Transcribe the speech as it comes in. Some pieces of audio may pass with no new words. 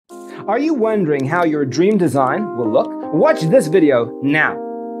Are you wondering how your dream design will look? Watch this video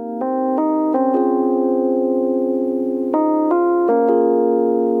now.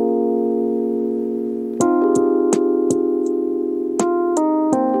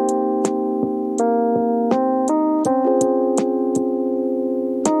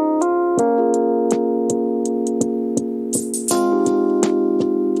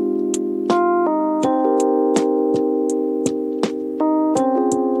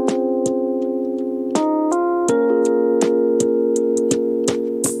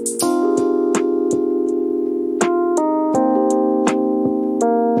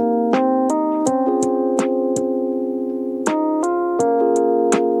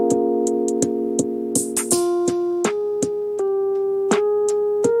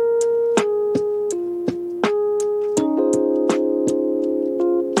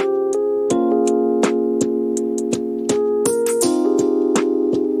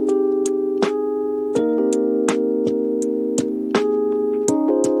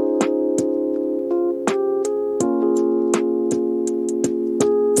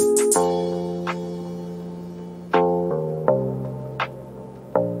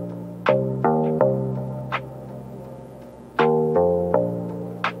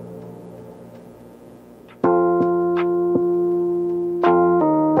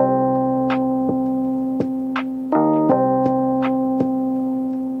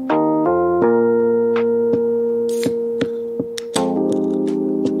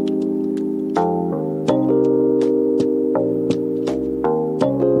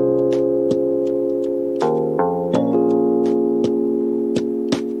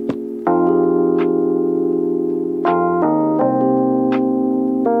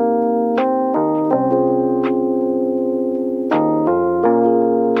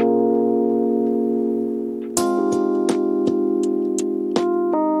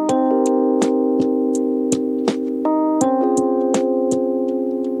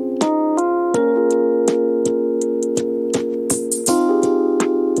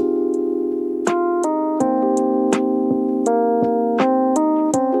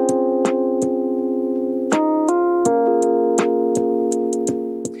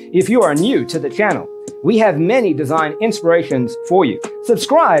 If you are new to the channel, we have many design inspirations for you.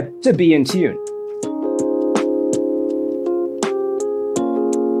 Subscribe to be in tune.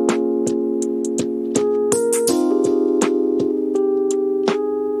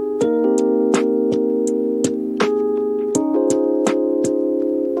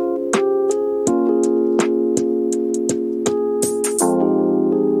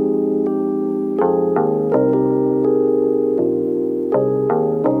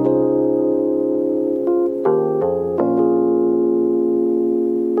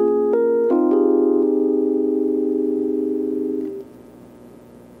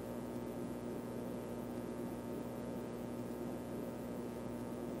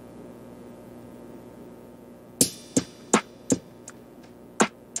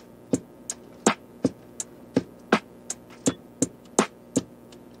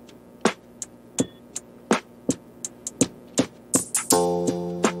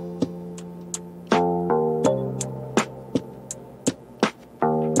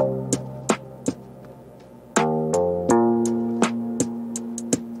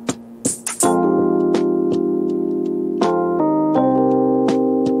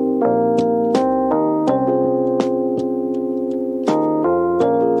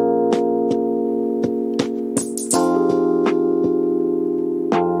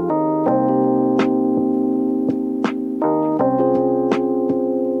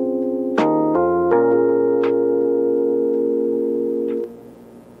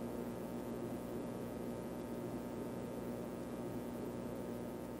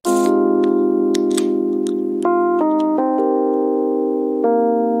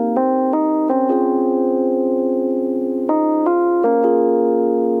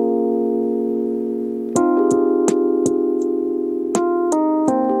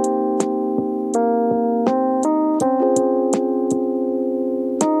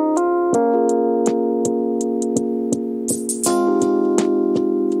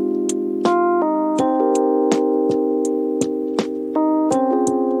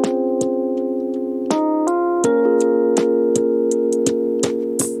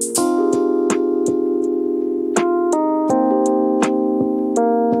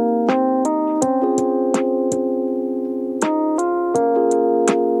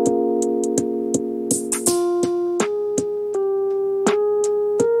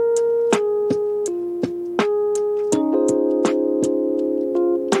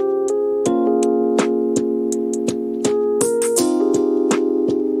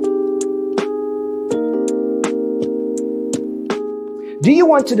 Do you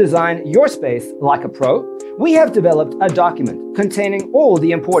want to design your space like a pro? We have developed a document containing all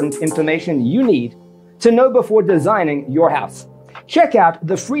the important information you need to know before designing your house. Check out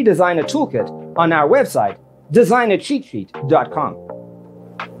the free designer toolkit on our website, designercheatsheet.com.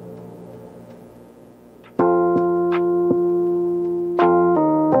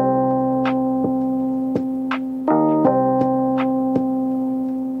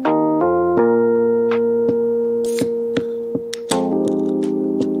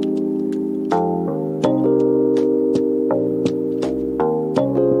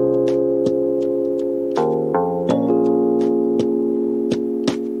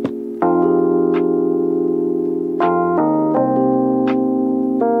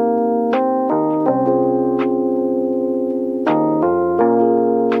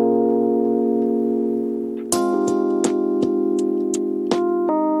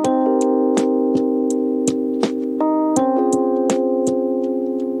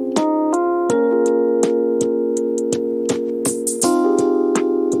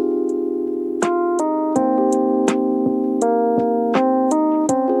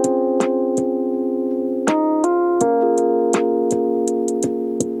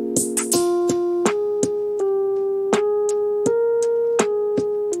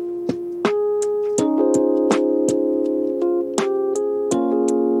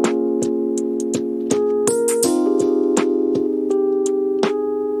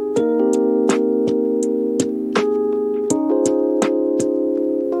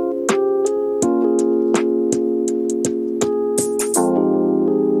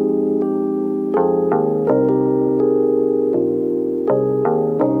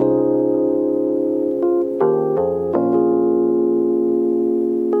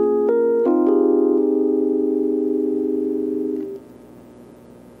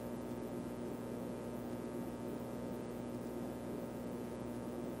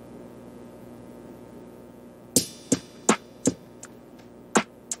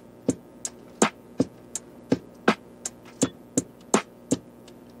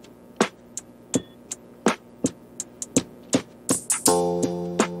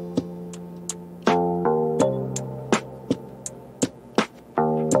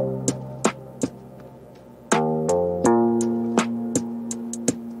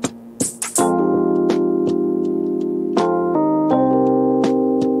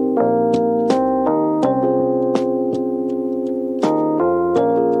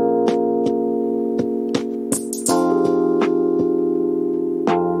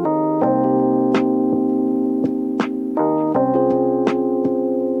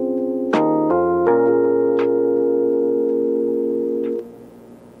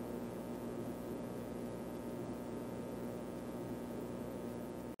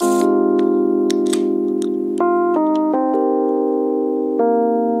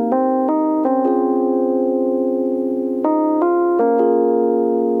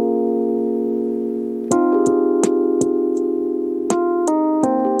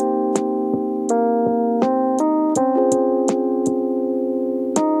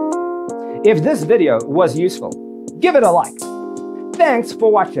 If this video was useful, give it a like. Thanks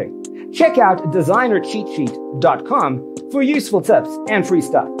for watching. Check out designercheatsheet.com for useful tips and free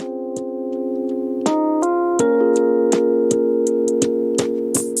stuff.